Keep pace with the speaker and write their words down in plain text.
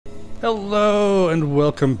Hello and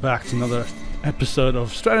welcome back to another episode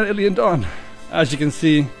of Stranded Alien Dawn. As you can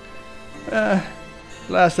see,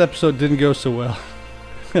 last episode didn't go so well.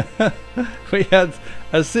 We had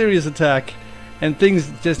a serious attack and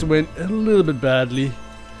things just went a little bit badly.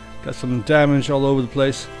 Got some damage all over the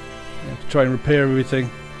place. I have to try and repair everything.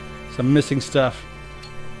 Some missing stuff.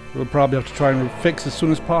 We'll probably have to try and fix as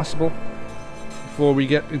soon as possible before we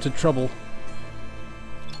get into trouble.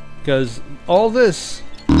 Because all this...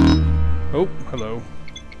 Oh, hello.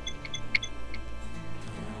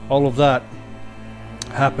 All of that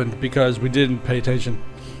happened because we didn't pay attention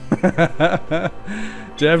to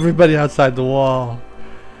everybody outside the wall.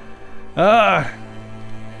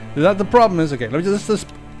 Is that the problem is? Okay, let's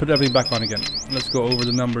just put everything back on again. Let's go over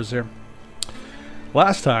the numbers here.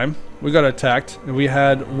 Last time we got attacked and we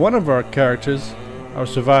had one of our characters, our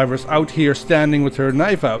survivors, out here standing with her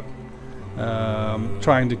knife out.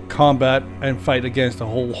 Trying to combat and fight against a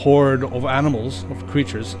whole horde of animals, of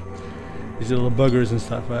creatures, these little buggers and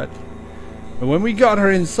stuff like that. But when we got her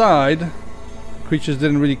inside, creatures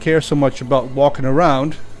didn't really care so much about walking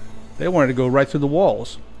around. They wanted to go right through the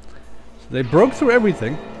walls. So they broke through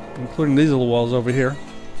everything, including these little walls over here.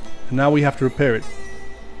 And now we have to repair it.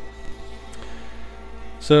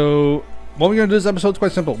 So what we're going to do this episode is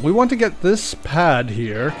quite simple. We want to get this pad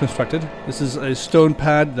here constructed. This is a stone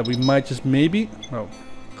pad that we might just maybe... Oh,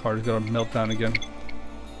 car is going to melt down again.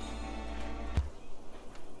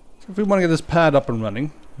 So if we want to get this pad up and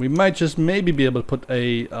running, we might just maybe be able to put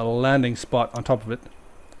a landing spot on top of it.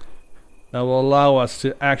 That will allow us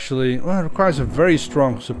to actually... Well, it requires a very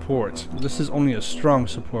strong support. This is only a strong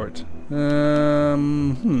support.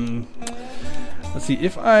 Let's see,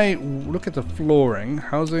 if I look at the flooring,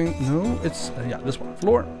 housing, no, it's, yeah, this one,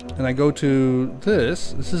 floor. And I go to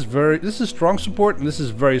this, this is strong support, and this is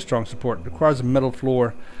very strong support. It requires a metal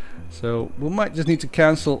floor. So we might just need to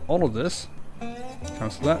cancel all of this.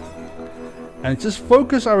 Cancel that. And just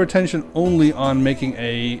focus our attention only on making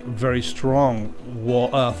a very strong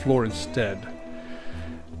wall, floor instead.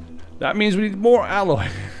 That means we need more alloy.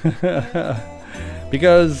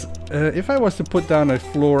 Because if I was to put down a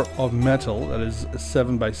floor of metal that is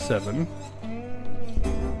 7 by 7,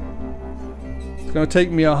 it's going to take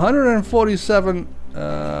me 147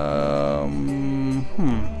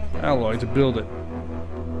 alloy to build it.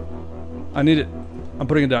 I need it. I'm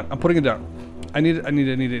putting it down. I'm putting it down. I need it. I need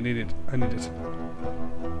it. I need it. I need it. I need it.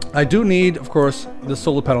 I do need, of course, the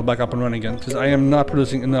solar panel back up and running again, because I am not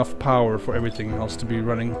producing enough power for everything else to be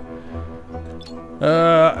running.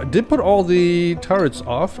 I did put all the turrets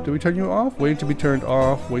off. Did we turn you off? Waiting to be turned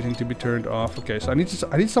off. Waiting to be turned off. Okay, so I need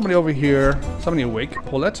somebody over here. Somebody awake.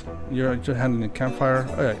 Paulette, you're handling the campfire.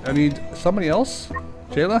 Okay, I need somebody else.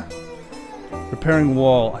 Jayla, repairing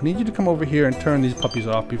wall. I need you to come over here and turn these puppies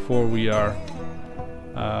off before we are,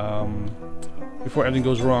 before everything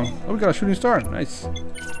goes wrong. Oh, we got a shooting star. Nice.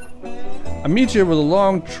 A meteor with a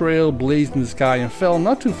long trail blazed in the sky and fell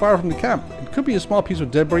not too far from the camp. It could be a small piece of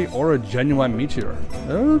debris or a genuine meteor.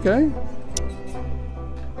 Okay.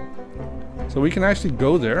 So we can actually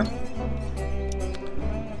go there.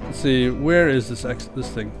 Let's see, where is this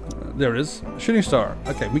thing? There it is. Shooting star.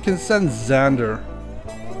 Okay, we can send Xander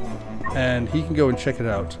and he can go and check it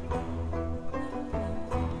out.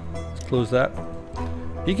 Let's close that.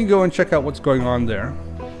 He can go and check out what's going on there.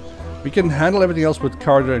 We can handle everything else with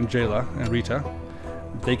Carter and Jayla and Rita.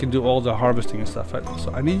 They can do all the harvesting and stuff.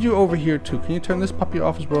 So I need you over here too. Can you turn this puppy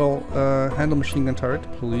off as well? Handle machine gun turret,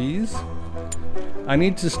 please. I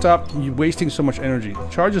need to stop you wasting so much energy. The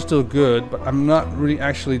charge is still good, but I'm not really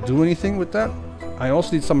actually doing anything with that. I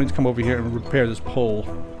also need somebody to come over here and repair this pole.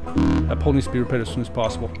 That pole needs to be repaired as soon as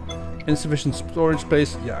possible. Insufficient storage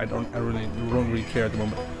space. Yeah, I don't really care at the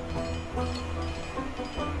moment.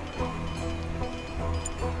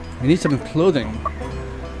 I need some clothing.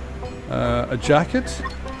 A jacket.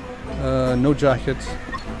 No jacket.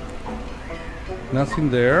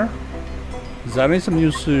 Nothing there. I need some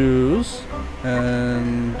new shoes.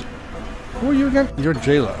 And who are you again? You're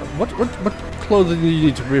Jayla. What clothing do you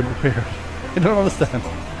need to be prepared? I don't understand.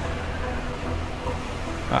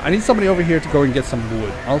 I need somebody over here to go and get some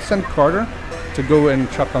wood. I'll send Carter to go and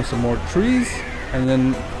chop down some more trees, and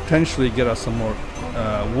then potentially get us some more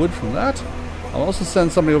wood from that. I'll also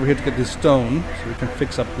send somebody over here to get this stone, so we can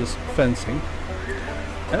fix up this fencing.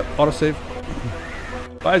 Yep, autosave.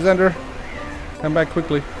 Bye, Xander. Come back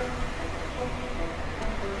quickly.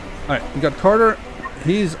 Alright, we got Carter.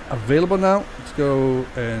 He's available now. Let's go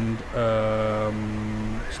and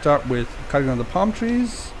start with cutting down the palm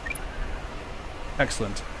trees.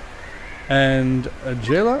 Excellent. And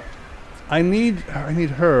Jayla, I need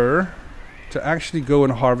her to actually go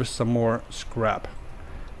and harvest some more scrap.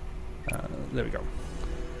 There we go.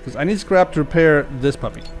 Because I need scrap to repair this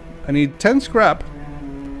puppy. I need 10 scrap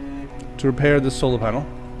to repair this solar panel.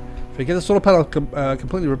 If I get the solar panel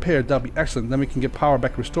completely repaired, that'll be excellent. Then we can get power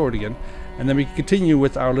back restored again. And then we can continue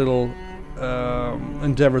with our little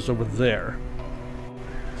endeavors over there.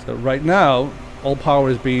 So right now, all power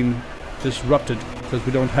is being disrupted because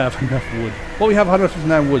we don't have enough wood. Well, we have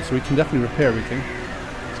 159 wood, so we can definitely repair everything.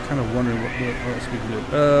 Just kind of wondering what else we can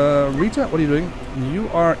do. Rita, what are you doing? You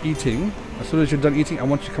are eating. As soon as you're done eating, I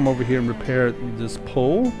want you to come over here and repair this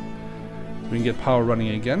pole. So we can get power running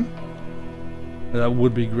again. That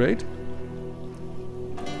would be great.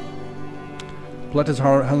 Paulette is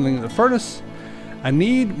handling the furnace. I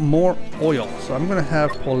need more oil, so I'm gonna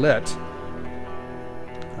have Paulette.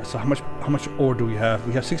 So how much ore do we have?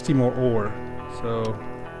 We have 60 more ore. So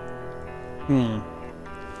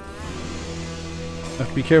have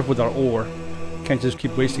to be careful with our ore. Can't just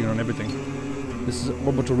keep wasting it on everything. This is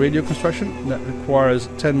orbital radio construction that requires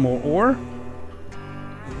 10 more ore.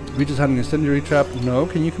 Rita's having an incendiary trap. No,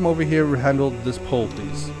 can you come over here and handle this pole,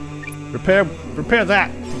 please? Repair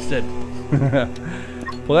that instead.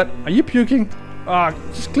 Paulette, are you puking? Ah,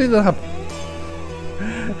 just clean that up.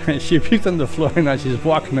 She puked on the floor and now she's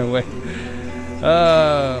walking away.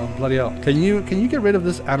 Bloody hell. Can you get rid of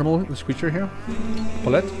this animal, this creature here?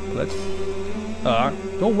 Paulette?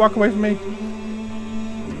 Don't walk away from me.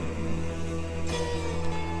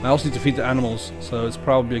 I also need to feed the animals, so it's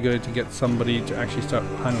probably good to get somebody to actually start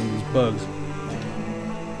handling these bugs.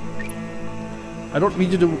 I don't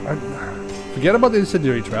need you to... forget about the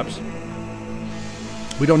incendiary traps.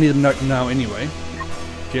 We don't need them now anyway.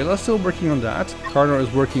 Jayla's still working on that. Carter is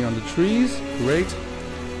working on the trees. Great.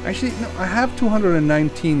 Actually, no, I have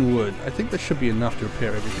 219 wood. I think that should be enough to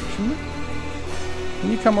repair everything, shouldn't it?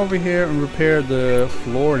 Can you come over here and repair the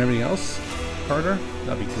floor and everything else, Carter?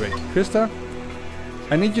 That'd be great. Krista,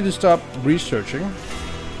 I need you to stop researching.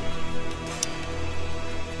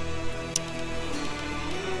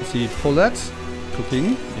 Let's see, Paulette,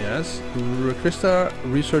 cooking, yes. Krista,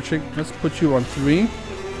 researching. Let's put you on 3.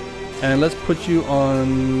 And let's put you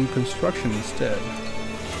on construction instead.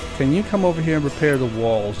 Can you come over here and repair the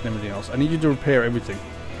walls and everything else? I need you to repair everything.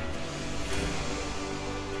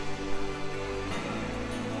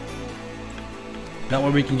 That way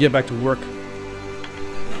we can get back to work.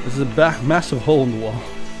 This is a massive hole in the wall.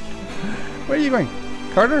 Where are you going?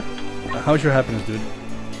 Carter? How's your happiness, dude?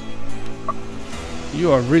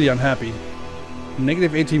 You are really unhappy.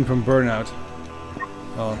 Negative 18 from burnout.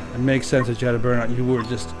 Oh, it makes sense that you had a burnout. You were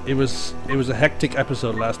just... It was a hectic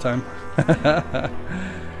episode last time.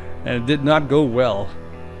 And it did not go well.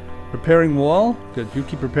 Repairing wall. Good, you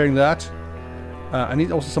keep repairing that. I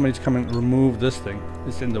need also somebody to come and remove this thing.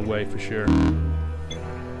 It's in the way for sure.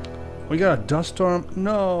 We got a dust storm?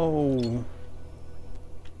 No!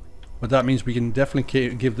 But that means we can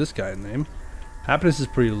definitely give this guy a name. Happiness is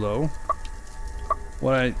pretty low.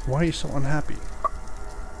 Why are you so unhappy?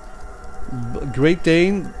 Great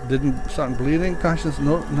Dane didn't start bleeding. Conscience,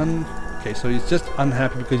 no, none. Okay, so he's just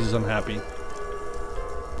unhappy because he's unhappy.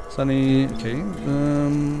 Sunny, okay.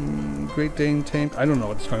 Great Dane tamed. I don't know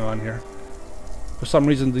what's going on here. For some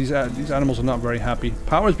reason, these animals are not very happy.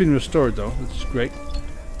 Power has been restored though, which is great.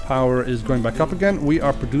 Power is going back up again. We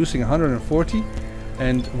are producing 140,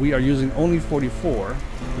 and we are using only 44.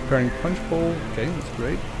 Repairing punch bowl. Okay, that's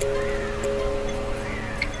great.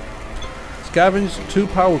 Scavenge 2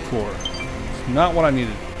 power core. It's not what I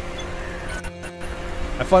needed.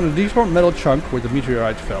 I found a deformed metal chunk where the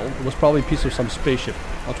meteorite fell. It was probably a piece of some spaceship.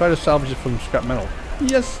 I'll try to salvage it from scrap metal.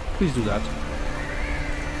 Yes, please do that.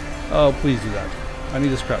 Oh, please do that. I need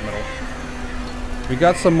the scrap metal. We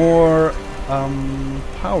got some more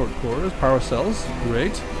power cores, power cells.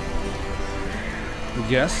 Great.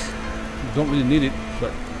 Yes. Don't really need it,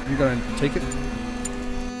 but I'm gonna take it.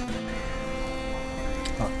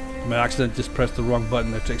 By accident, just pressed the wrong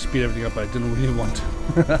button to speed everything up. I didn't really want to.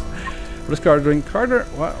 What is Carter doing? Carter,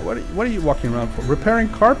 what are you walking around for? Repairing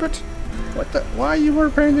carpet? What the? Why are you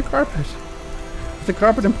repairing the carpet? Is the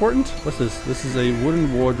carpet important? What's this? This is a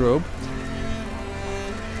wooden wardrobe.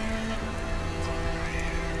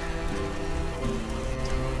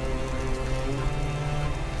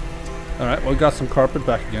 Alright, well, we got some carpet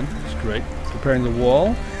back again. It's great. Repairing the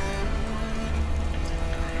wall.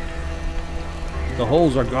 The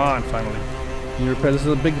holes are gone, finally. Can you repair this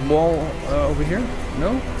little big wall over here?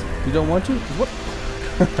 No? You don't want to? What?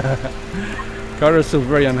 Carter is still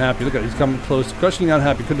very unhappy. Look at it, he's coming close. Crushingly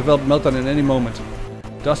unhappy. Could develop meltdown in any moment.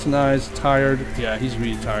 Dustin eyes, tired. Yeah, he's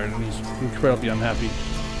really tired and he's incredibly unhappy.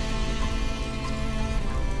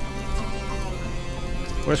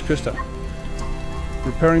 Where's Krista?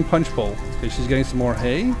 Repairing punch bowl. Okay, she's getting some more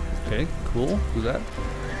hay. Okay, cool. Do that.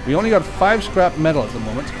 We only got 5 scrap metal at the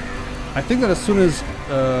moment. I think that as soon as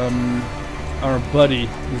our buddy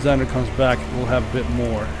Xander comes back, we'll have a bit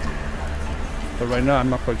more. But right now, I'm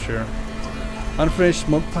not quite sure. Unfinished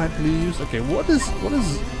smoke pipe leaves. Okay, what does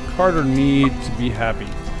Carter need to be happy?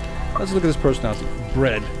 Let's look at his personality.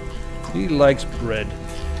 Bread. He likes bread.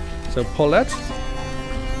 So Paulette.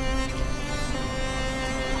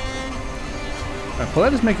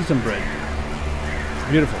 Paulette is making some bread.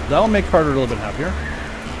 Beautiful. That will make Carter a little bit happier.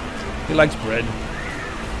 He likes bread.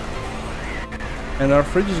 And our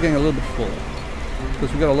fridge is getting a little bit full.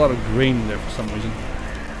 Because we got a lot of grain in there for some reason.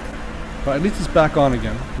 But at least it's back on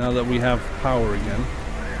again, now that we have power again.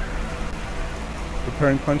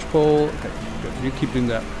 Preparing punch bowl. Okay, good. You keep doing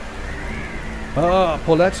that.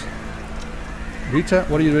 Paulette. Rita,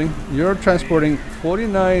 what are you doing? You're transporting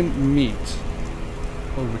 49 meat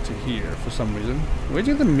over to here for some reason. Where'd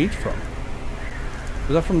you get the meat from?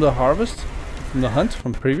 Was that from the harvest? From the hunt?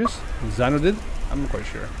 From previous? Xander did? I'm not quite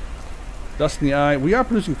sure. Dust in the eye. We are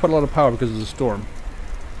producing quite a lot of power because of the storm.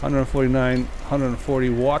 149, 140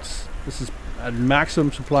 watts. This is at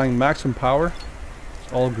maximum, supplying maximum power.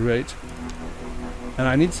 It's all great. And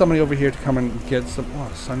I need somebody over here to come and get some...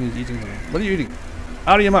 Oh, Sonny's eating something. What are you eating?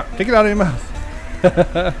 Out of your mouth. Take it out of your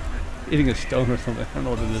mouth. Eating a stone or something. I don't know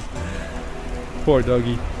what it is. Poor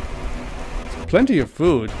doggy. It's plenty of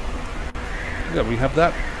food. Yeah, we have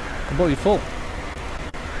that completely full.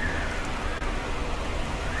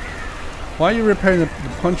 Why are you repairing the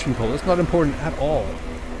punching pole? That's not important at all.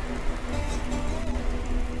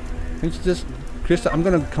 Can't you just... Krista, I'm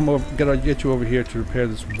gonna come over, get you over here to repair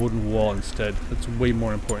this wooden wall instead. That's way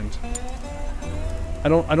more important. I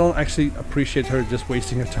don't actually appreciate her just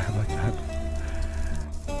wasting her time like that.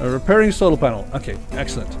 Repairing solar panel. Okay,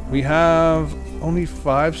 excellent. We have only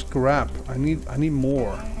 5 scrap. I need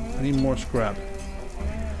more. I need more scrap.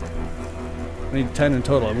 I need 10 in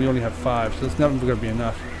total, and we only have 5, so that's never gonna be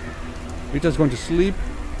enough. Rita's going to sleep.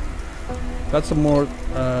 Got some more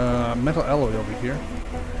metal alloy over here.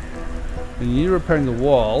 And you're repairing the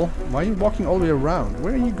wall. Why are you walking all the way around?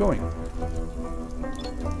 Where are you going?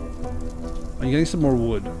 Are you getting some more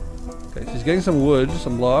wood? Okay, she's getting some wood,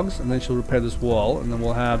 some logs, and then she'll repair this wall, and then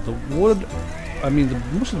we'll have the wood,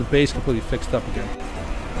 most of the base completely fixed up again.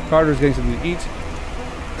 Carter's getting something to eat.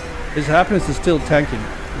 His happiness is still tanking.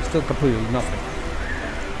 It's still completely nothing.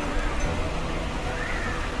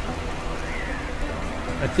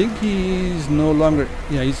 I think he's no longer...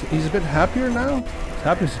 Yeah, he's a bit happier now. His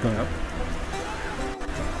happiness is going up.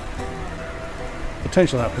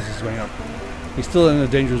 Potential happiness is going up. He's still in the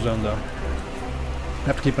danger zone though.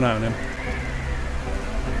 Have to keep an eye on him.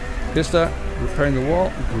 Krista, repairing the wall.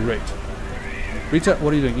 Great. Rita,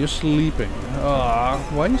 what are you doing? You're sleeping. Ah,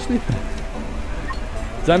 why are you sleeping?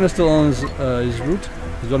 Xander's still on his route.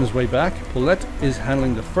 He's on his way back. Paulette is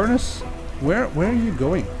handling the furnace. Where are you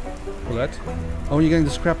going, Paulette? Oh, you're getting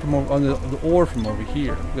the scrap from on the ore from over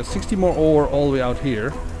here. We got 60 more ore all the way out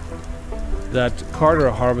here that Carter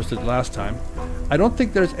harvested last time. I don't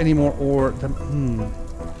think there's any more ore. I'm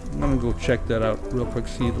gonna go check that out real quick.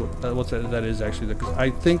 See what that is actually, because I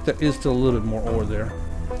think there is still a little bit more ore there.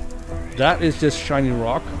 That is just shiny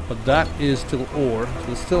rock, but that is still ore. So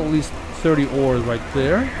there's still at least 30 ores right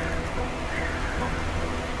there.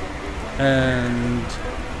 And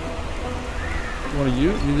what are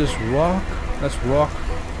you? You just rock? That's rock.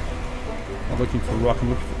 I'm not looking for rock. I'm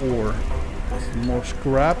looking for ore. Some more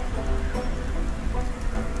scrap.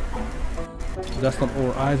 That's not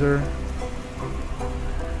ore either.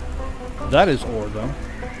 That is ore though.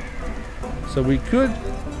 So we could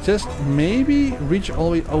just maybe reach all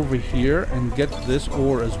the way over here and get this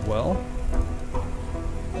ore as well.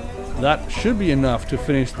 That should be enough to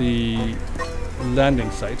finish the landing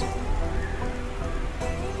site.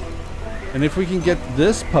 And if we can get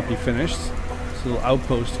this puppy finished, this little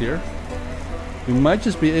outpost here, we might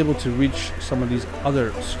just be able to reach some of these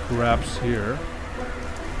other scraps here.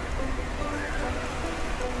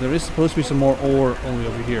 There is supposed to be some more ore only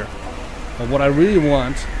over here. But what I really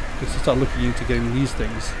want is to start looking into getting these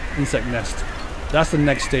things. Insect nest. That's the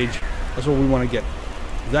next stage. That's what we want to get.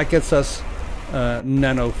 That gets us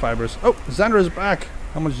nano fibers. Oh, Xander is back.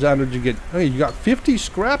 How much Xander did you get? Okay, you got 50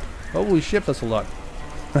 scrap? Holy shit, that's a lot.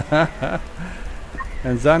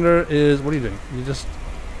 And Xander is... What are you doing? You're just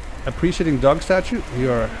appreciating dog statue?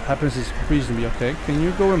 Your happiness is reasonably okay. Can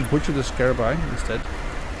you go and butcher the scarabei instead?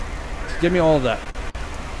 Give me all of that.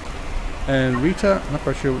 And Rita, I'm not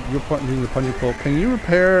quite sure what you're doing the punching pole. Can you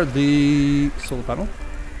repair the solar panel?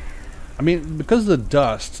 I mean, because of the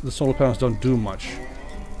dust, the solar panels don't do much.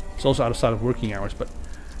 It's also outside of working hours, but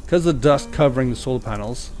because of the dust covering the solar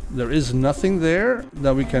panels, There is nothing there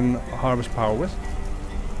that we can harvest power with.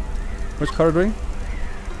 What's Carter doing?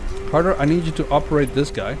 Carter, I need you to operate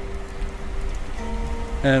this guy.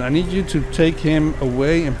 And I need you to take him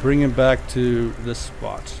away and bring him back to this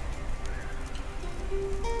spot.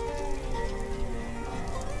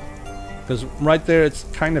 Because right there, it's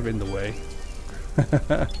kind of in the way.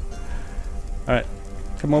 Alright,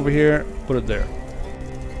 come over here, put it there.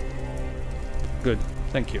 Good,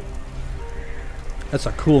 thank you. That's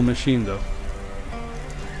a cool machine though.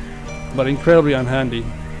 But incredibly unhandy.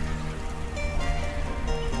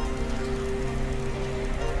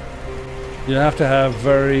 You have to have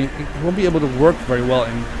you won't be able to work very well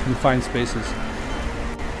in confined spaces.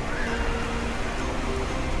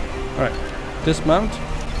 Alright, dismount.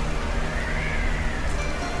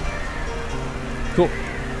 Cool.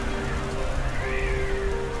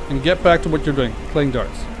 And get back to what you're doing, playing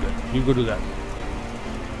darts. Good. You go do that.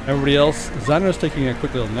 Everybody else, Xander's taking a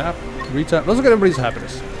quick little nap. Rita, let's look at everybody's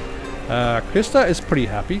happiness. Krista is pretty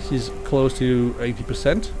happy. She's close to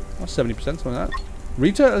 80%, or 70%, something like that.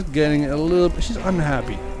 Rita is getting a little, she's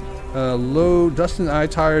unhappy. Low, Dustin eye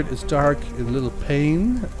tired, it's dark, in a little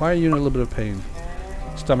pain. Why are you in a little bit of pain?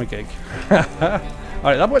 Stomach ache.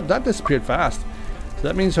 Alright, that disappeared fast. So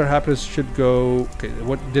that means her happiness should go, okay,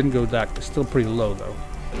 what didn't go that, it's still pretty low though.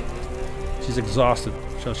 She's exhausted,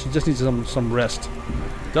 so she just needs some rest.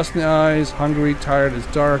 Dust in the eyes, hungry, tired, it's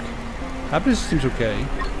dark. Happiness seems okay.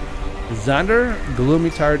 Xander, gloomy,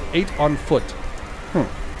 tired, 8 on foot.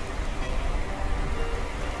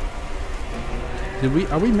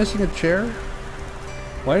 Are we missing a chair?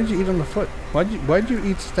 Why did you eat on the foot? Why did you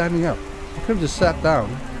eat standing up? I could have just sat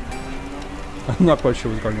down. I'm not quite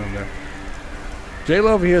sure what's going on there.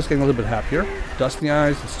 Jayla over here is getting a little bit happier. Dust in the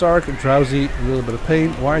eyes, it's dark, drowsy, a little bit of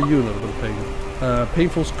pain. Why are you in a little bit of pain?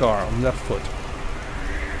 Painful scar on left foot.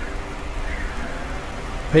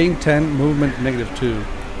 Pain 10, movement -2.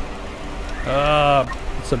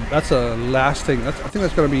 That's a lasting. I think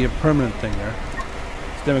that's going to be a permanent thing there.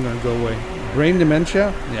 It's never going to go away. Brain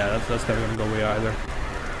dementia? Yeah, that's never going to go away either.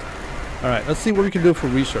 Alright, let's see what we can do for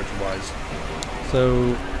research-wise.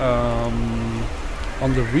 So,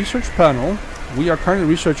 on the research panel, we are currently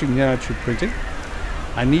researching nanotube printing.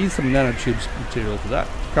 I need some nanotubes material for that.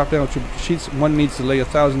 To craft nanotube sheets, one needs to lay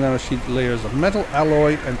 1,000 nanosheet layers of metal,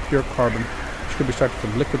 alloy, and pure carbon, which can be extracted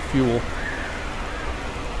from liquid fuel.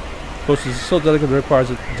 Process is so delicate it requires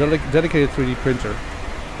a dedicated 3D printer.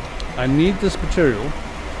 I need this material.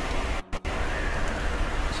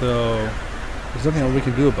 So there's nothing we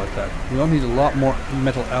can do about that. We don't need a lot more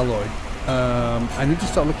metal alloy. I need to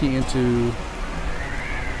start looking into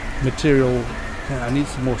material. Yeah, I need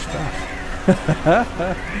some more stuff.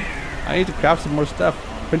 I need to craft some more stuff.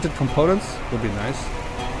 Printed components would be nice.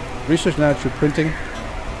 Research nanotube printing.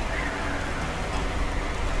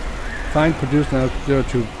 Find, produce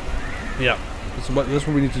nanotube. Yeah, that's what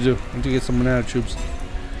we need to do. We need to get some nanotubes.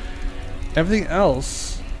 Everything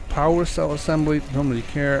else, power cell assembly, don't really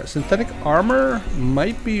care. Synthetic armor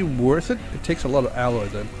might be worth it. It takes a lot of alloy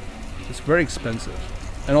then. It's very expensive.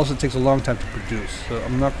 And also it takes a long time to produce, so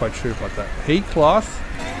I'm not quite sure about that. Hay cloth,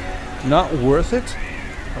 not worth it.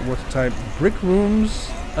 Not worth the time. Brick rooms,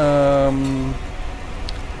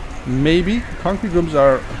 maybe. Concrete rooms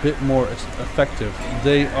are a bit more effective.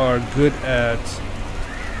 They are good at,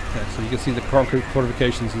 yeah, so you can see the concrete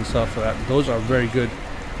fortifications and stuff like that. Those are very good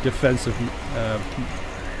defensive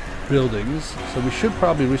buildings. So we should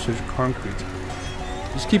probably research concrete.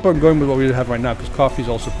 Just keep on going with what we have right now, because coffee is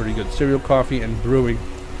also pretty good. Cereal coffee and brewing.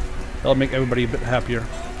 That'll make everybody a bit happier.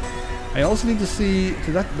 I also need to see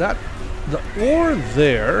that the ore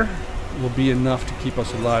there will be enough to keep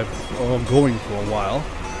us alive or going for a while.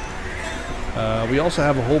 We also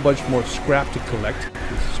have a whole bunch more scrap to collect.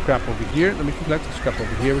 There's scrap over here that we can collect, scrap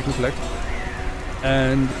over here we can collect.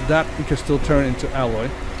 And that we can still turn into alloy.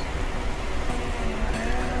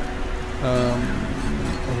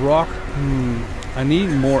 Rock, I need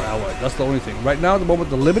more alloy. That's the only thing. Right now, at the moment,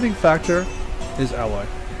 the limiting factor is alloy.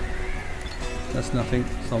 That's nothing.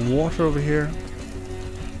 Some water over here.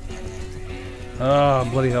 Ah,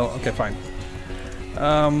 bloody hell. Okay, fine.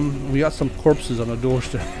 We got some corpses on the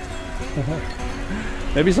doorstep.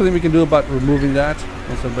 Maybe something we can do about removing that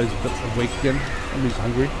once everybody's awake again. Everybody's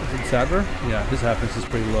hungry. Is it Sadler? Yeah, his happiness is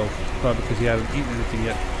pretty low. Probably because he hasn't eaten anything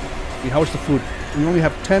yet. I mean, how much the food? We only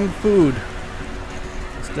have 10 food.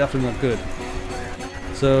 It's definitely not good.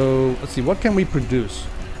 So, let's see. What can we produce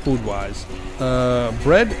food-wise?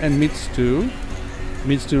 Bread and meat stew.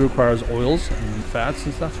 Meat stew requires oils and fats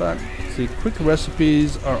and stuff like that. Let's see, quick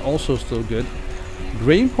recipes are also still good.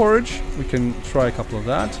 Grain porridge, we can try a couple of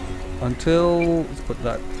that. Let's put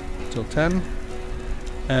that until 10.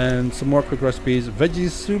 And some more quick recipes. Veggie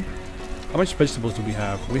soup. How much vegetables do we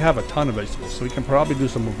have? We have a ton of vegetables, so we can probably do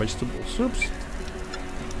some more vegetable soups.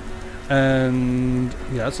 And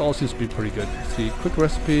yeah, that's all seems to be pretty good. Let's see, quick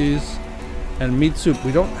recipes and meat soup.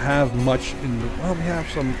 We don't have much in the, well, we have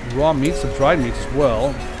some raw meats, some dried meats as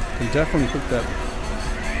well. Can definitely cook that.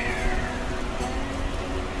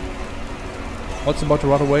 What's about to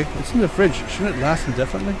rot away? It's in the fridge. Shouldn't it last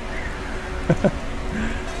indefinitely?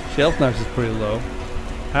 Shelf knives is pretty low.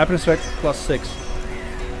 Happiness effect +6.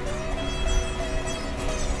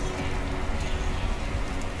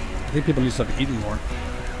 I think people need to start eating more.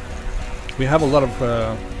 We have a lot of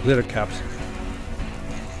glitter caps.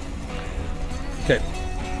 Okay,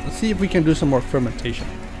 let's see if we can do some more fermentation.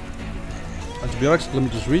 Antibiotics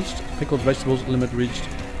limit is reached. Pickled vegetables limit reached.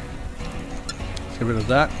 Let's get rid of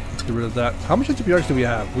that. Let's get rid of that. How much antibiotics do we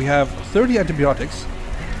have? We have 30 antibiotics,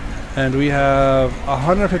 and we have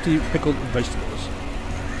 150 pickled vegetables.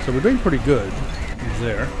 So we're doing pretty good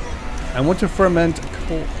there. I want to ferment a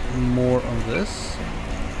couple more of this.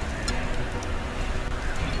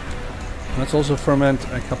 Let's also ferment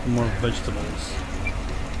a couple more vegetables.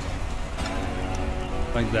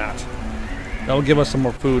 Like that. That'll give us some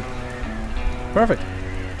more food. Perfect.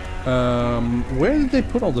 Where did they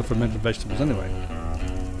put all the fermented vegetables anyway?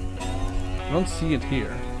 I don't see it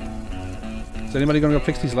here. Is anybody gonna go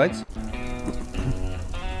fix these lights?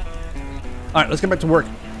 Alright, let's get back to work.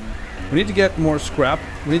 We need to get more scrap.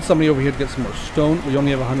 We need somebody over here to get some more stone. We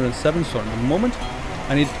only have 107 stone at the moment.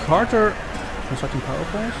 I need Carter constructing power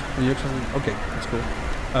poles. Okay, that's cool.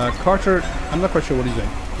 Carter, I'm not quite sure what he's doing.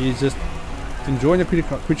 He's just enjoying the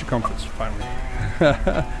creature comforts, finally.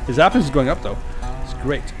 His happiness is going up though. It's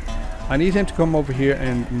great. I need him to come over here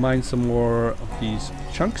and mine some more of these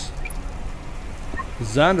chunks.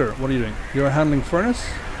 Xander, what are you doing? You're handling furnace?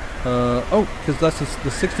 Oh, because that's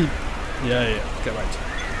the 60. Yeah, get right.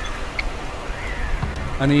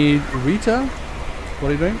 I need Rita. What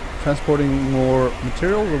are you doing? Transporting more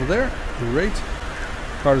material over there. Great.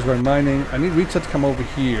 Carter's going mining. I need Rita to come over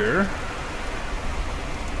here.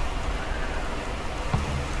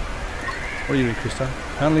 What are you doing, Krista?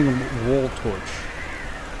 Handling a wall torch.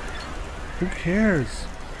 Who cares?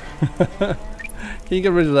 Can you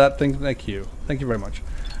get rid of that thing? Thank you. Thank you very much.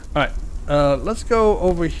 Alright. Let's go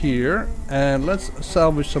over here and let's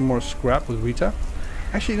salvage some more scrap with Rita.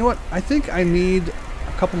 Actually, you know what? I think I need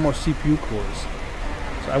a couple more CPU cores.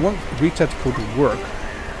 So I want Rita to go to work.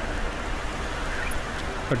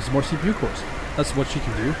 Purchase more CPU cores. That's what she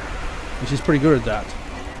can do. And she's pretty good at that.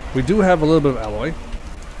 We do have a little bit of alloy.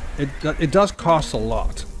 It does cost a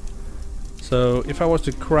lot. So if I was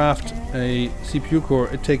to craft a CPU core,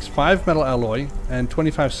 it takes 5 metal alloy and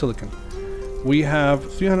 25 silicon. We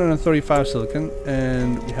have 335 silicon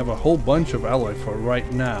and we have a whole bunch of alloy for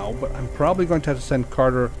right now, but I'm probably going to have to send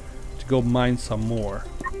Carter to go mine some more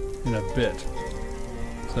in a bit.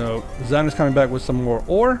 So Xander's coming back with some more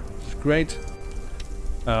ore. It's great.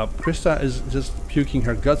 Krista is just puking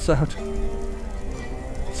her guts out.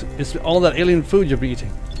 It's all that alien food you're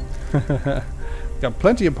eating. Got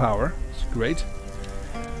plenty of power. It's great.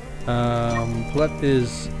 Colette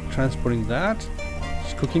is transporting that.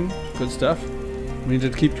 She's cooking. Good stuff. We need to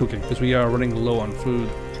keep cooking because we are running low on food.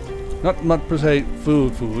 Not per se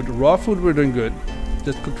food. Raw food we're doing good.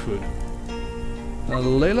 Just cooked food.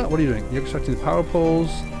 Layla, what are you doing? You're constructing the power poles.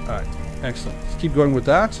 Alright, excellent. Let's keep going with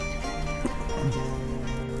that.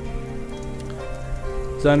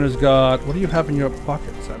 Xander's got... What do you have in your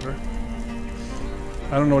pocket, Xander?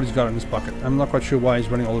 I don't know what he's got in his pocket. I'm not quite sure why he's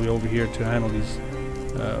running all the way over here to handle these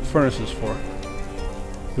furnaces for.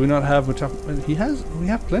 Do we not have material? We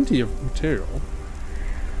have plenty of material.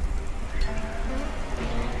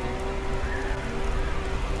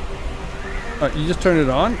 Alright, you just turned it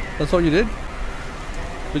on? That's all you did?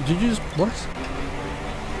 But did you just... What?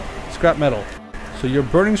 Scrap metal. So you're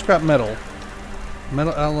burning scrap metal.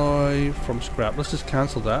 Metal alloy from scrap. Let's just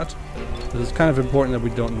cancel that. It's kind of important that we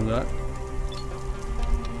don't do that.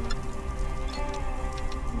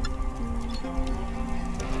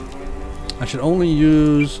 I should only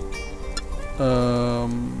use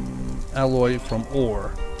alloy from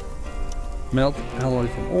ore. Melt alloy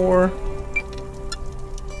from ore.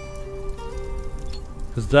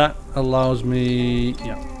 Because that allows me...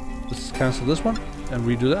 Yeah. Let's cancel this one and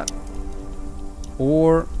redo that.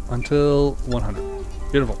 Ore until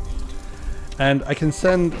 100. Beautiful. And I can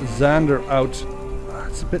send Xander out.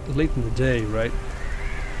 It's a bit late in the day, right?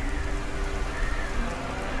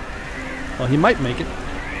 Well, he might make it.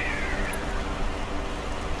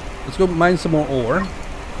 Let's go mine some more ore.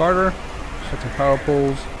 Carter, set some power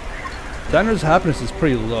poles. Xander's happiness is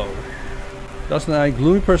pretty low. Dustin Eye,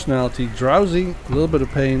 gloomy personality, drowsy, a little bit of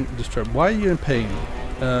pain, disturbed. Why are you in pain?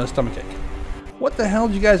 Stomachache. What the hell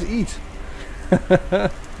do you guys eat?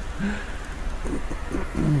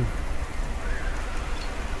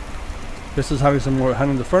 This is having some more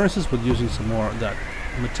handling the furnaces, but using some more of that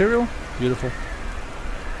material. Beautiful.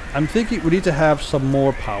 I'm thinking we need to have some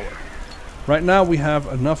more power. Right now we have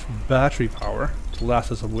enough battery power to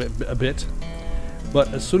last us a bit.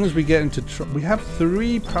 But as soon as we get into we have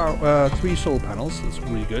 3 solar panels. That's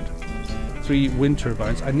really good. 3 wind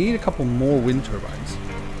turbines. I need a couple more wind turbines.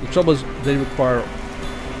 The trouble is they require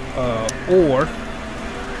ore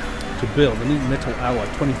to build. I need metal alloy,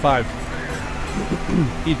 25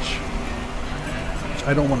 each, which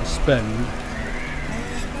I don't want to spend.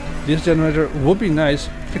 This generator would be nice,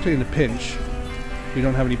 particularly in a pinch. We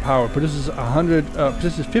don't have any power, but this is 100.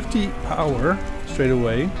 This is 50 power straight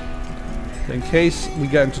away. In case we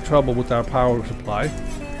get into trouble with our power supply,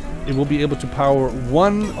 it will be able to power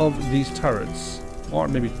 1 of these turrets, or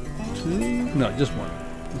maybe 2. No, just 1.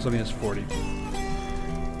 This only has 40.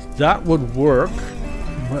 That would work,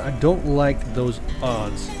 but I don't like those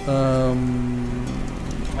odds. I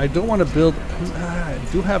don't want to build. I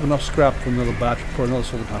do have enough scrap for another battery, for another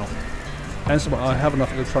solar panel, and so I have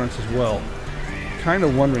enough electronics as well. Kind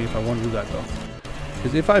of wondering if I want to do that though,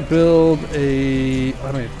 because if I build a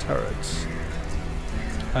automated turret,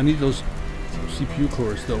 I need those CPU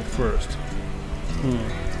cores though first.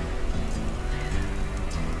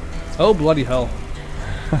 Oh bloody hell!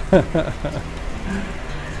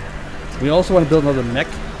 We also want to build another mech.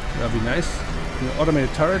 That'd be nice.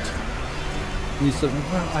 Automated turret.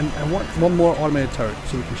 Well, I want 1 more automated turret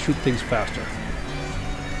so we can shoot things faster.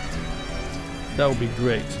 That would be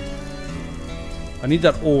great. I need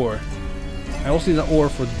that ore. I also need that ore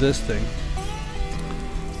for this thing.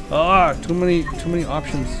 Ah, too many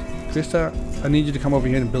options. Krista, I need you to come over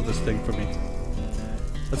here and build this thing for me.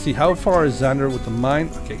 Let's see, how far is Xander with the mine?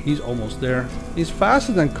 Okay, he's almost there. He's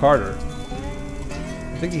faster than Carter.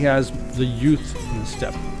 I think he has the youth in his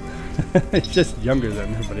step. He's just younger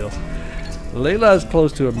than everybody else. Layla is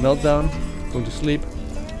close to a meltdown, going to sleep.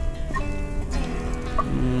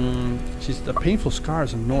 She's a painful scar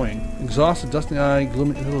is annoying. Exhausted, dusty eye,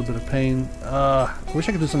 gloomy, a little bit of pain. I wish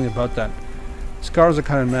I could do something about that. Scars are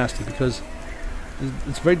kind of nasty because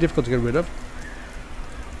it's very difficult to get rid of.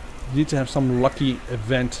 You need to have some lucky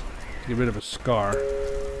event to get rid of a scar.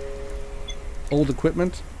 Old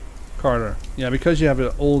equipment, Carter. Yeah, because you have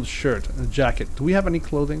an old shirt and a jacket. Do we have any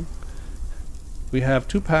clothing? We have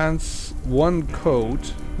 2 pants, 1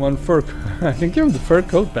 coat, 1 fur coat. I can give him the fur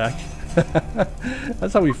coat back.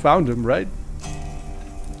 That's how we found him, right?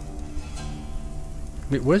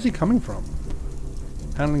 Wait, where's he coming from?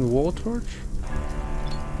 Handling a wall torch?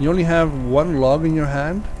 You only have 1 log in your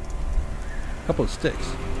hand? A couple of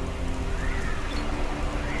sticks.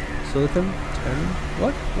 Silicon? 10?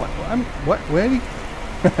 What? What? Where did he?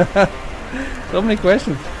 So many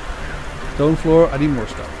questions. Stone floor, I need more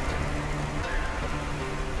stuff.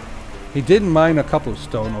 He did mine a couple of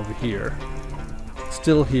stone over here.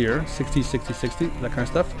 Still here, 60, 60, 60, that kind of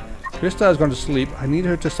stuff. Krista is going to sleep. I need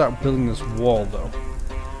her to start building this wall though.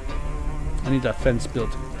 I need that fence built.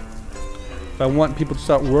 If I want people to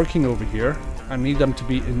start working over here, I need them to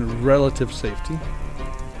be in relative safety.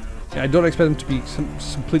 Yeah, I don't expect them to be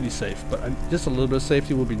completely safe, but just a little bit of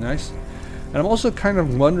safety would be nice. And I'm also kind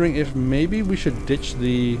of wondering if maybe we should ditch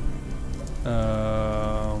the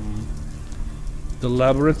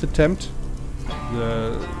labyrinth attempt.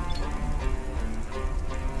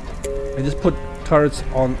 I just put turrets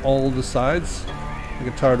on all the sides. Like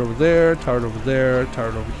a turret over there, turret over there,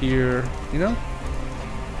 turret over here, you know?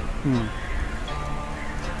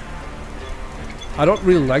 I don't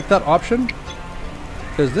really like that option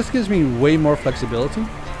because this gives me way more flexibility.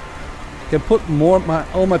 I can put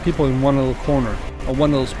all my people in one little corner or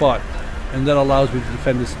one little spot, and that allows me to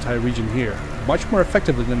defend this entire region here much more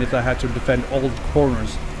effectively than if I had to defend all the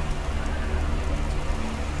corners.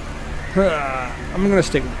 I'm gonna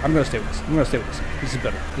stay with this. This is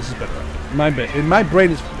better. This is better. In my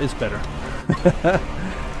brain is better.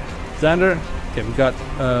 Xander, okay, we got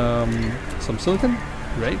some silicon,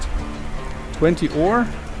 great. 20 ore,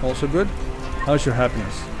 also good. How's your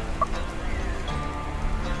happiness?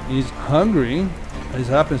 He's hungry. His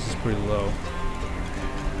happiness is pretty low.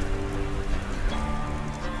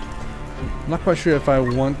 I'm not quite sure if I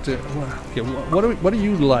want to. Okay, what do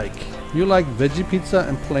you like? You like veggie pizza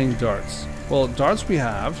and playing darts. Well, darts we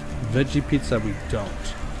have, veggie pizza we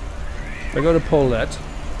don't. If I go to Paulette,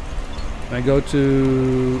 and I go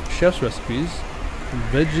to chef's recipes,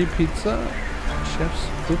 veggie pizza, chef's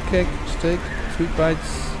fruitcake, steak, sweet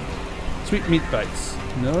bites, sweet meat bites.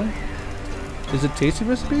 No? Is it tasty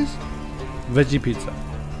recipes? Veggie pizza.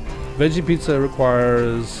 Veggie pizza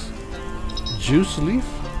requires juice leaf.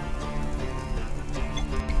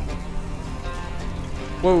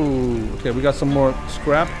 Whoa. Okay, we got some more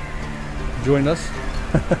scrap. Join us.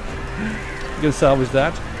 You can salvage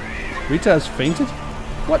that. Rita has fainted?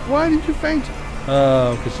 What? Why did you faint?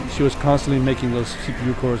 Because she was constantly making those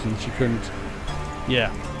CPU cores and she couldn't.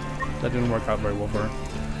 Yeah, that didn't work out very well for her.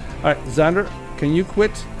 Alright, Xander, can you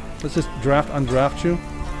quit? Let's just undraft you.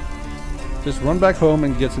 Just run back home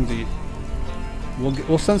and get some to eat.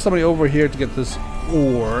 We'll send somebody over here to get this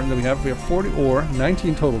ore. And then we have 40 ore,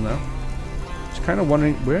 19 total now. Just kind of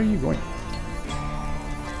wondering, where are you going?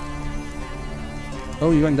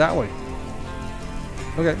 Oh, you're going that way.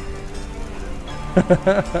 Okay.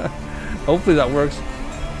 Hopefully that works.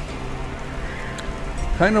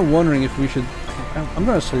 Kind of wondering if we should... I'm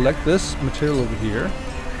going to select this material over here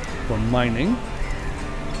for mining.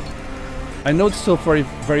 I know it's still very,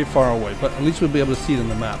 very far away, but at least we'll be able to see it on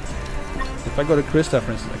the map. If I go to Krista,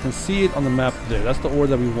 for instance, I can see it on the map there. That's the ore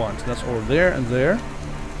that we want. That's ore there and there.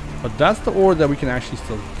 But that's the ore that we can actually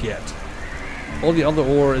still get. All the other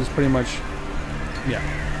ore is pretty much... yeah,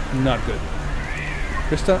 not good.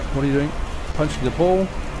 Krista, what are you doing? Punching the pole.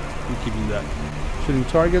 I'm keeping that. Shooting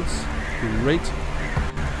targets. Great.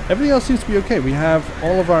 Everything else seems to be okay. We have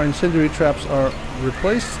all of our incendiary traps are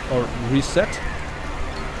replaced or reset.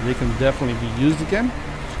 They can definitely be used again.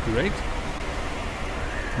 Great.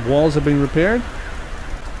 Walls have been repaired.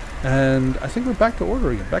 And I think we're back to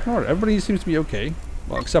order again. Back in order. Everybody seems to be okay.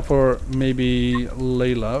 Well, except for maybe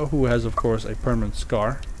Layla, who has, of course, a permanent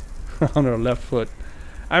scar on her left foot.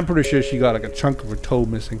 I'm pretty sure she got like a chunk of her toe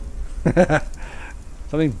missing.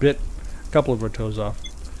 Something bit a couple of her toes off.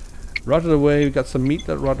 Rotted away. We got some meat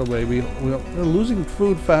that rotted away. We're losing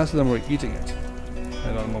food faster than we're eating it.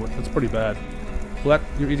 I don't know. That's pretty bad. Flat,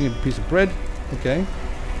 you're eating a piece of bread. Okay.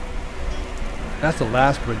 That's the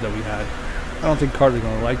last bread that we had. I don't think Carter's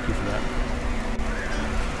gonna like you for that.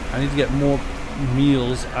 I need to get more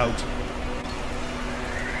meals out.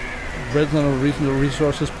 Bread's not a reasonable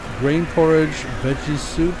resources. Grain porridge, veggie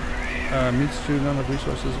soup, meat stew, none of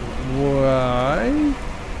resources. Why?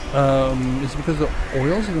 Is it because of the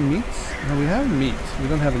oils of the meats? No, we have meat. We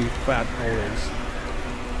don't have any fat oils.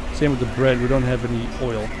 Same with the bread. We don't have any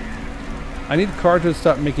oil. I need Carter to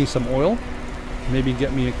start making some oil. Maybe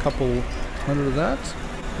get me a couple hundred of that.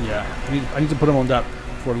 Yeah, I need to put him on that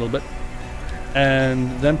for a little bit.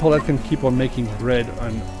 And then Paulette can keep on making bread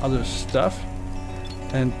and other stuff.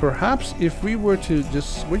 And perhaps if we were to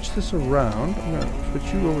just switch this around, I'm going to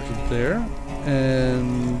switch you over to there.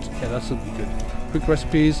 And yeah, that should be good. Quick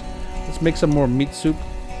recipes. Let's make some more meat soup.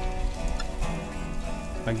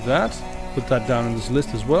 Like that. Put that down in this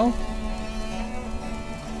list as well.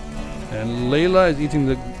 And Layla is eating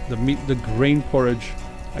the grain porridge.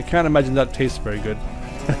 I can't imagine that tastes very good.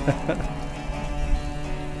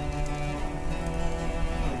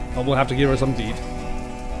 Well, we'll have to give her something to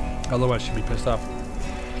eat. Otherwise she'll be pissed off.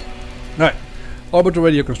 Alright. Orbital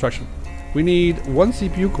radio construction. We need one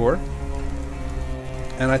CPU core.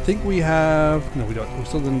 And I think we have... no, we don't. We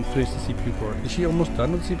still didn't finish the CPU core. Is she almost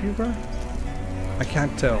done with the CPU core? I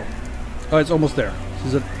can't tell. Oh, it's almost there.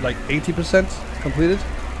 Is it like 80% completed?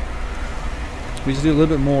 We just need a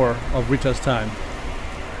little bit more of Rita's time.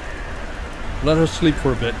 Let her sleep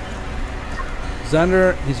for a bit.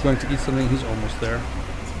 Xander, he's going to eat something. He's almost there.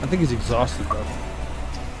 I think he's exhausted though.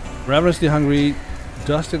 Ravenously hungry,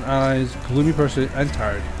 dust in eyes, gloomy person, and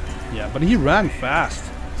tired. Yeah, but he ran fast.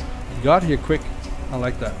 He got here quick. I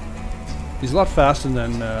like that. He's a lot faster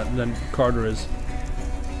than Carter is.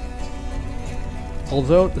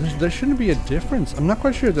 Although there shouldn't be a difference. I'm not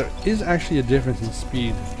quite sure there is actually a difference in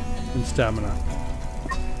speed and stamina.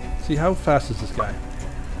 See, how fast is this guy?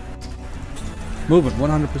 Movement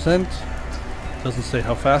 100%. Doesn't say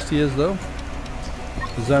how fast he is though.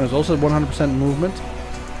 Design is also 100% movement.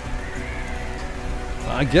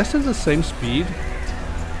 I guess it's the same speed.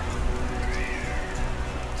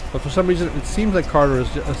 But for some reason it seems like Carter is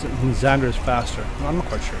just, Xander is faster. I'm not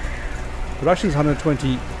quite sure. Production is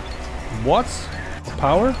 120 watts of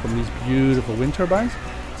power from these beautiful wind turbines.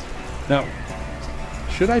 Now,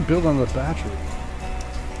 should I build on the battery?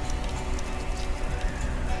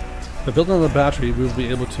 By building on the battery, we'll be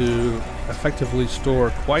able to effectively store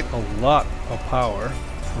quite a lot of power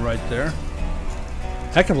right there.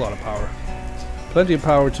 Heck of a lot of power. Plenty of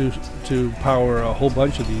power to power a whole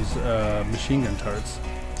bunch of these machine gun turrets.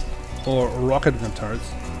 Or rocket gun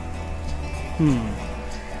turrets.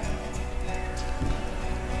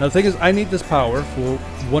 Now the thing is, I need this power for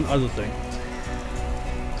one other thing.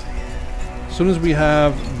 As soon as we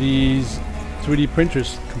have these 3D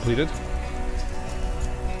printers completed,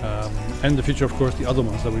 And in the future, of course, the other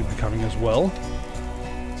ones that will be coming as well.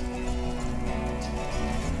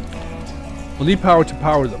 We'll need power to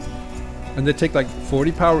power them. And they take like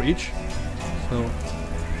 40 power each. So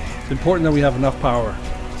it's important that we have enough power.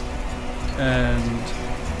 And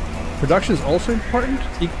production is also important,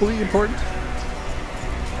 equally important.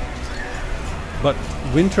 But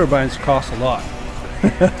wind turbines cost a lot.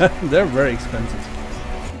 They're very expensive.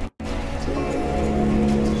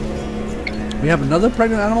 We have another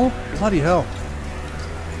pregnant animal? Bloody hell.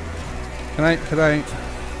 Can I...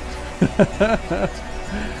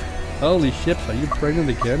 Holy ships, are you pregnant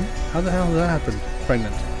again? How the hell did that happen?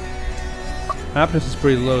 Pregnant. Happiness is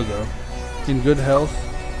pretty low though. In good health.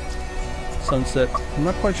 Sunset. I'm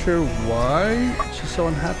not quite sure why she's so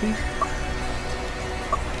unhappy.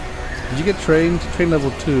 Did you get trained? Train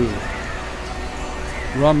level 2.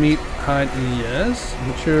 Raw meat, hide, yes.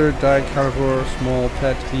 Mature, diet, carnivore, small,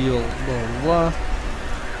 pet, heal, blah blah blah.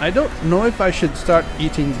 I don't know if I should start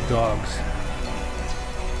eating dogs.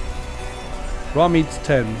 Raw meat's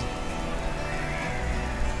 10.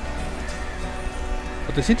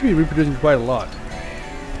 But they seem to be reproducing quite a lot.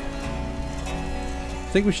 I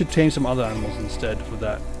think we should tame some other animals instead for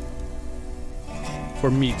that.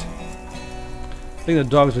 For meat. I think the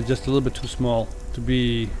dogs are just a little bit too small to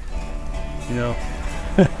be, you know,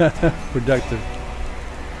 productive.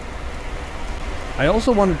 I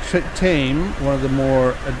also want to tame one of the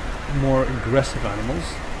more aggressive animals.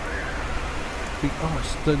 Oh,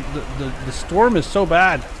 the storm is so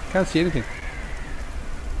bad. Can't see anything.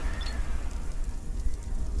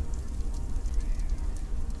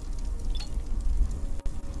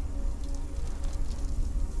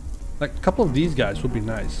 Like a couple of these guys would be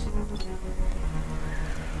nice.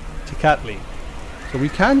 Tecatli. So we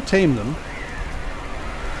can tame them.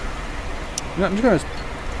 No, I'm just gonna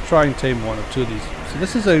try and tame one or two of these. So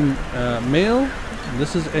this is a male, and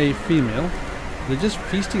this is a female. They're just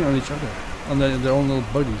feasting on each other, on their own little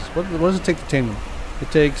buddies. What does it take to tame them? It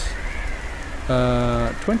takes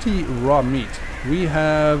 20 raw meat. We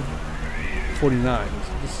have 49.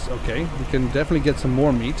 So this is okay. We can definitely get some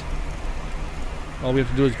more meat. All we have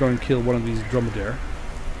to do is go and kill one of these dromedare.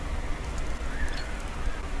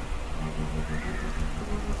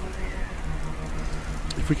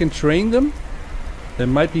 If we can train them, they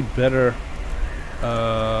might be better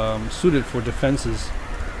suited for defenses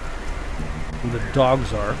than the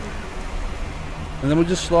dogs are. And then we'll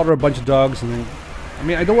just slaughter a bunch of dogs and then... I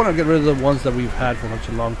mean, I don't want to get rid of the ones that we've had for such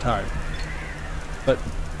a long time. But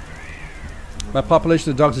my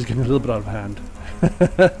population of dogs is getting a little bit out of hand.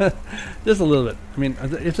 Just a little bit. I mean,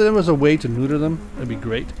 if there was a way to neuter them, that'd be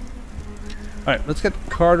great. Alright, let's get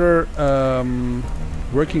Carter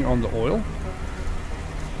working on the oil.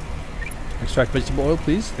 Extract vegetable oil,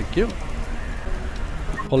 please. Thank you.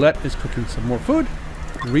 Paulette is cooking some more food.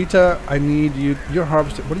 Rita, I need you. You're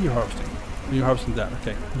harvesting. What are you harvesting? You're harvesting that.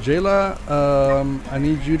 Okay. Jayla, I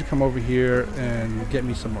need you to come over here and get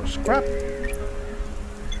me some more scrap.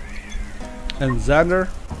 And Xander,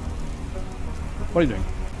 what are you doing?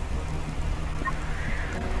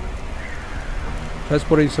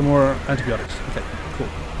 Transporting some more antibiotics. Okay, cool.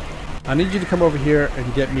 I need you to come over here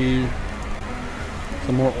and get me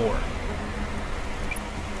some more ore.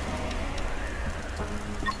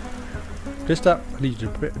 Krista, I need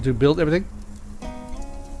you to build everything.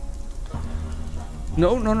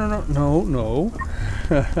 No.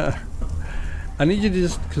 I need you to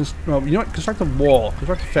just you know what? Construct a wall.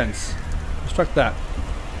 Construct a fence. Construct that.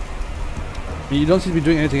 I mean, you don't seem to be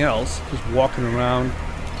doing anything else. Just walking around.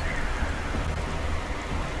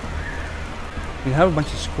 We have a bunch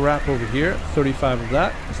of scrap over here. 35 of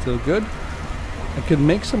that. Still good. I could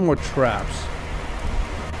make some more traps.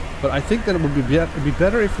 But I think that it would be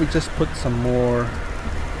better if we just put some more...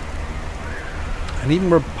 I need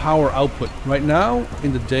more power output. Right now,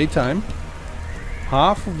 in the daytime,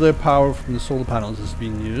 half of the power from the solar panels is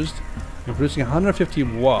being used. We're producing 150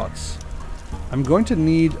 watts. I'm going to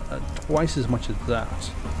need twice as much as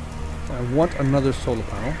that. I want another solar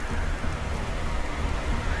panel.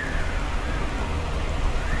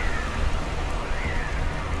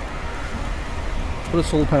 Put a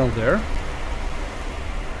solar panel there.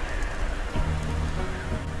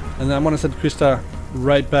 And then I'm going to send Krista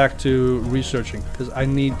right back to researching because I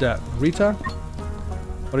need that. Rita,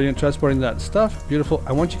 what are you transporting that stuff? Beautiful.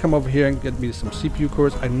 I want you to come over here and get me some CPU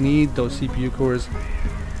cores. I need those CPU cores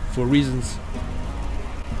for reasons.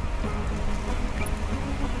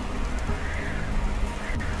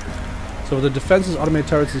 So the defenses, automated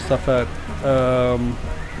turrets and stuff that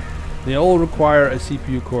they all require a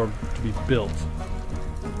CPU core to be built.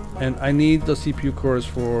 And I need those CPU cores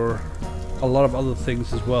for a lot of other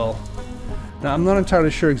things as well. Now I'm not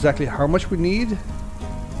entirely sure exactly how much we need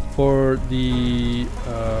for the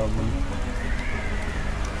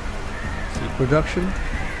production.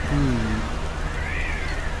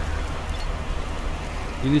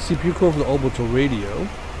 You need a CPU core for the orbital radio.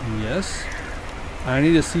 Yes. I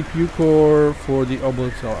need a CPU core for the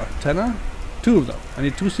orbital antenna. 2 of them. I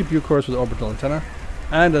need 2 CPU cores for the orbital antenna.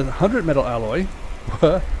 And a 100 metal alloy.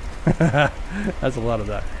 That's a lot of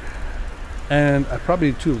that. And I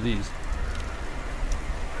probably need 2 of these.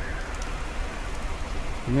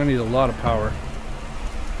 I'm gonna need a lot of power.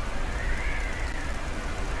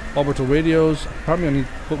 Orbital radios. Probably gonna need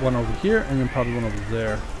to put one over here and then probably one over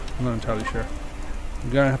there. I'm not entirely sure. I'm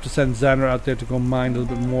gonna have to send Xander out there to go mine a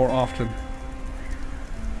little bit more often.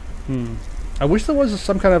 I wish there was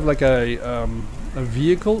some kind of like a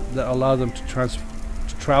vehicle that allowed them to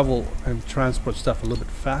travel and transport stuff a little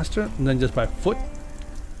bit faster than just by foot.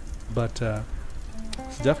 But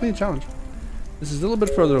it's definitely a challenge. This is a little bit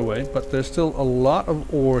further away, but there's still a lot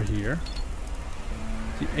of ore here.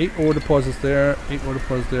 See, 8 ore deposits there, 8 ore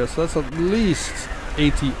deposits there. So that's at least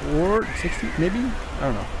 80 ore, 60 maybe? I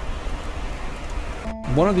don't know.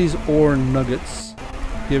 One of these ore nuggets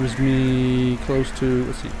gives me close to,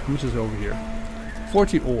 let's see, how much is over here?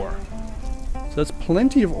 40 ore. So that's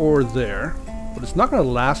plenty of ore there, but it's not going to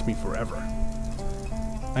last me forever.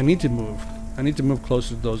 I need to move. I need to move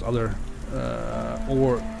closer to those other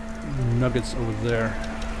ore nuggets over there.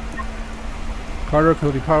 Carter,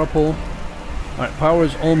 Cody power pole. Alright, power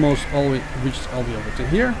is almost all the way reached all the way over to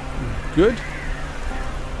here. Good.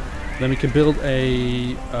 Then we can build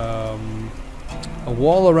a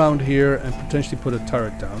wall around here and potentially put a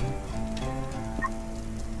turret down.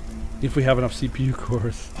 If we have enough CPU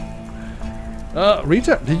cores.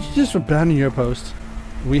 Rita, did you just abandon your post?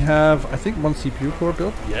 We have, I think, 1 CPU core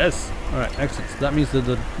built. Yes. Alright, excellent. So that means that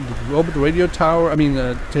the robot radio tower,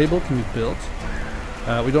 table can be built.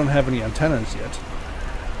 We don't have any antennas yet.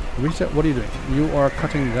 Rita, what are you doing? You are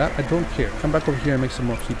cutting that? I don't care. Come back over here and make some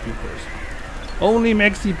more CPU cores. Only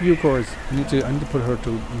make CPU cores. I need to put her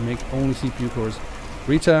to make only CPU cores.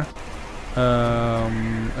 Rita,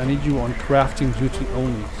 I need you on crafting duty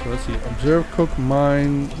only. So let's see. Observe, cook,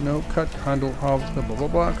 mine, no, cut, handle, harvest, blah blah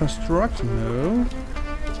blah. Construct, no.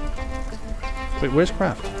 Wait, where's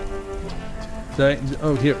craft?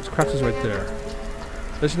 Oh, here. Craft is right there.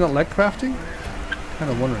 Does she not like crafting? Kind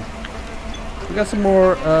of wondering. We got some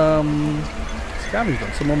more scavenge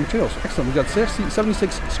done, some more materials. Excellent. We got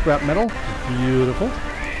 76 scrap metal. Beautiful.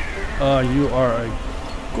 You are a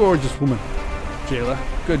gorgeous woman, Jayla.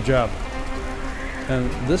 Good job. And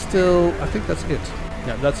this still, I think that's it.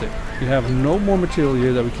 Yeah, that's it. We have no more material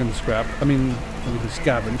here that we can scrap. I mean, we can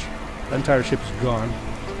scavenge. The entire ship is gone.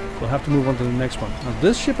 We'll have to move on to the next one. Now,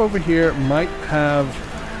 this ship over here might have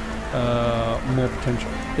more potential.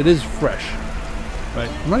 It is fresh, right?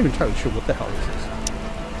 I'm not even entirely sure what the hell this is.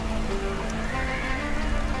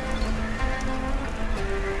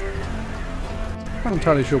 I'm not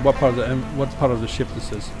entirely sure what part of the ship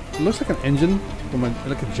this is. It looks like an engine from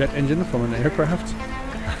like a jet engine from an aircraft.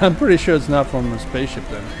 I'm pretty sure it's not from a spaceship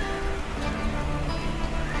then.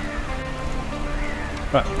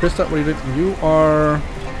 Right, Krista, what are you doing? You are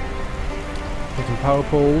putting power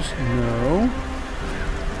poles. No.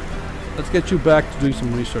 Let's get you back to doing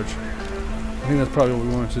some research. I think that's probably what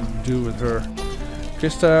we wanted to do with her.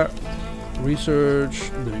 Krista,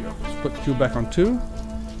 research. There we go. Let's put you back on 2.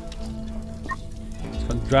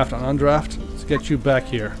 Draft on undraft. Let's get you back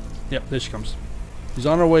here. Yep, there she comes. She's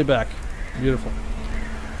on her way back. Beautiful.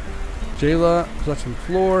 Jayla, collection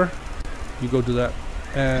floor. You go do that.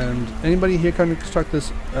 And anybody here can construct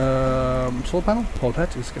this solar panel?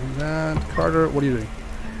 Paulette is getting that. Carter, what are you doing?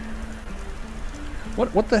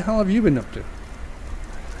 What the hell have you been up to?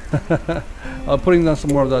 Putting down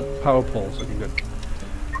some more of that power poles. Okay, good.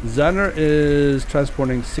 Xander is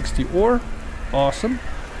transporting 60 ore. Awesome.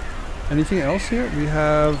 Anything else here? We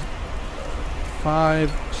have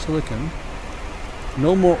 5 silicon.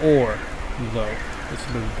 No more ore, though. It's a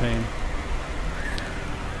bit of a pain.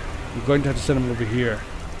 We're going to have to send them over here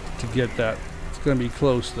to get that. It's going to be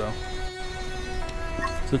close, though.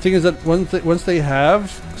 So the thing is that once they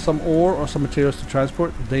have some ore or some materials to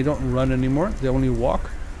transport, they don't run anymore. They only walk.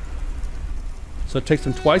 So it takes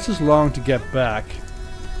them twice as long to get back.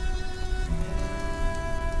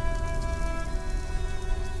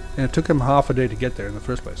 And it took him half a day to get there in the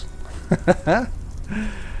first place.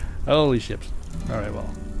 Holy ships. Alright,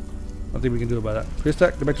 well. Nothing we can do about that.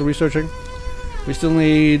 Krista, go back to researching. We still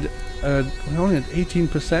need... we only had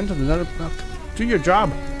 18% of the... Do your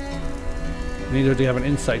job! We need to have an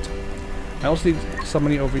insight. I also need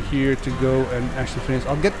somebody over here to go and actually finish...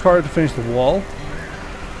 I'll get Carter to finish the wall.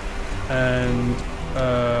 and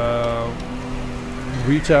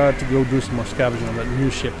Rita to go do some more scavenging on that new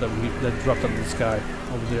ship that dropped out of the sky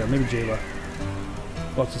over there. Maybe Jayla.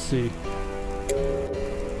 We'll have to see.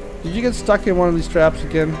 Did you get stuck in one of these traps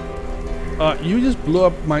again? You just blew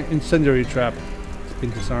up my incendiary trap. It's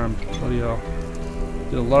been disarmed. Bloody hell.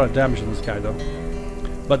 Did a lot of damage to this guy though.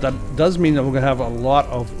 But that does mean that we're gonna have a lot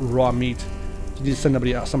of raw meat. You need to send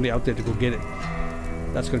somebody out there to go get it.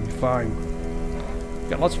 That's gonna be fine.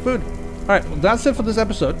 Got lots of food. Alright, well that's it for this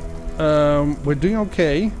episode. We're doing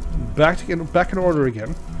okay. Back in order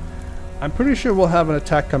again. I'm pretty sure we'll have an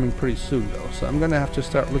attack coming pretty soon though, so I'm gonna have to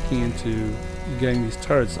start looking into getting these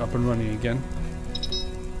turrets up and running again.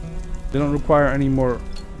 They don't require any more.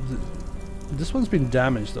 This one's been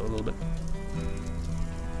damaged though a little bit,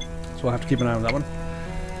 so we'll have to keep an eye on that one.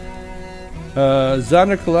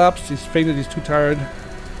 Xander collapsed. He's fainted. He's too tired.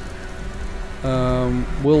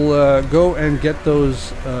 We'll go and get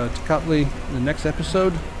those Tecatli in the next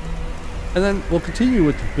episode, and then we'll continue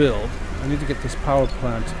with the build. I need to get this power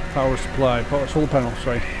solar panel,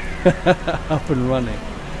 sorry, up and running,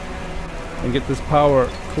 and get this power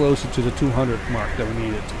closer to the 200 mark that we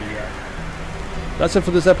need it to be at. That's it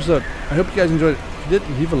for this episode. I hope you guys enjoyed it. If you did,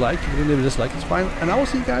 leave a like. If you didn't, leave a dislike. It's fine, and I will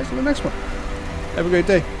see you guys in the next one. Have a great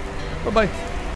day. Bye-bye.